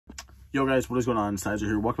Yo guys, what is going on? Sizer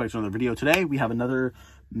here. Welcome back to another video. Today we have another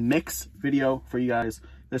mix video for you guys.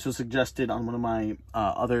 This was suggested on one of my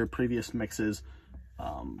other previous mixes.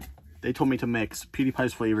 They told me to mix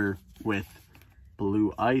Pewdiepie's flavor with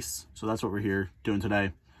blue ice. So that's what we're here doing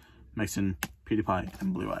today. Mixing Pewdiepie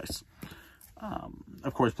and blue ice.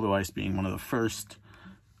 Of course, blue ice being one of the first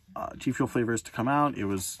GFUEL flavors to come out. It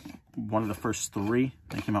was one of the first three.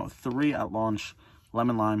 They came out with three at launch: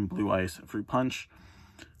 lemon lime, blue ice, and fruit punch.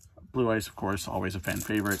 Blue ice, of course, always a fan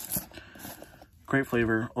favorite. Great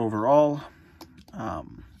flavor overall.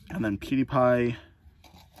 And then Pewdiepie,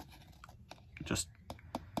 just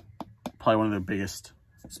probably one of their biggest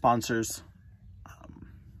sponsors.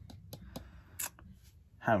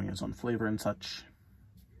 Having its own flavor and such.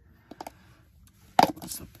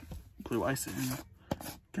 That's the blue ice in.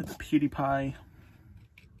 Get the Pewdiepie.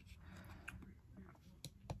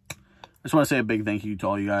 I just want to say a big thank you to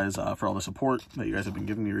all you guys for all the support that you guys have been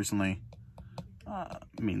giving me recently.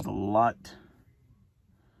 It means a lot.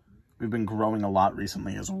 We've been growing a lot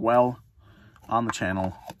recently as well on the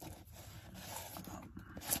channel.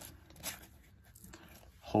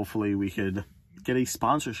 Hopefully we could get a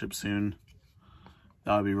sponsorship soon.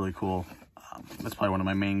 That would be really cool. That's probably one of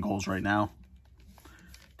my main goals right now.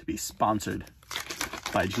 To be sponsored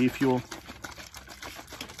by GFUEL.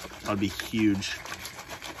 That would be huge.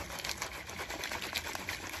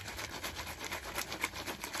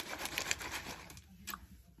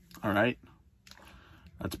 All right,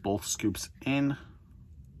 that's both scoops in.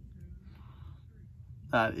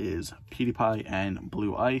 That is Pewdiepie and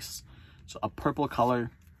blue ice. So a purple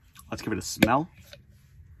color. Let's give it a smell.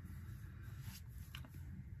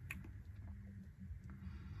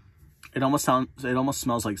 It almost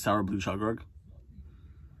smells like sour blue chug.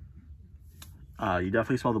 You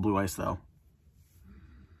definitely smell the blue ice though.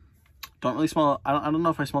 Don't really smell. I don't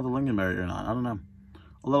know if I smell the lingonberry or not. I don't know.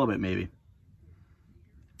 A little bit maybe.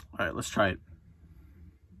 All right, let's try it.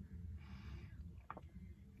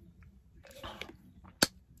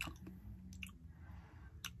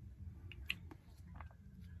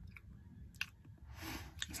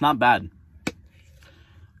 It's not bad.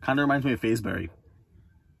 Kind of reminds me of phaseberry.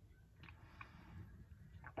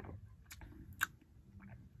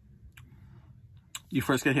 You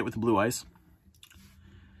first get hit with the blue ice,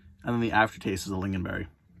 and then the aftertaste is the lingonberry.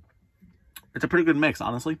 It's a pretty good mix,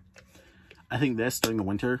 honestly. I think this during the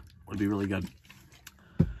winter would be really good.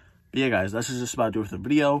 But yeah, guys, that's just about it for the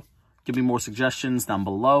video. Give me more suggestions down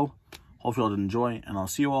below. Hopefully you all did enjoy, and I'll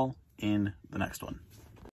see you all in the next one.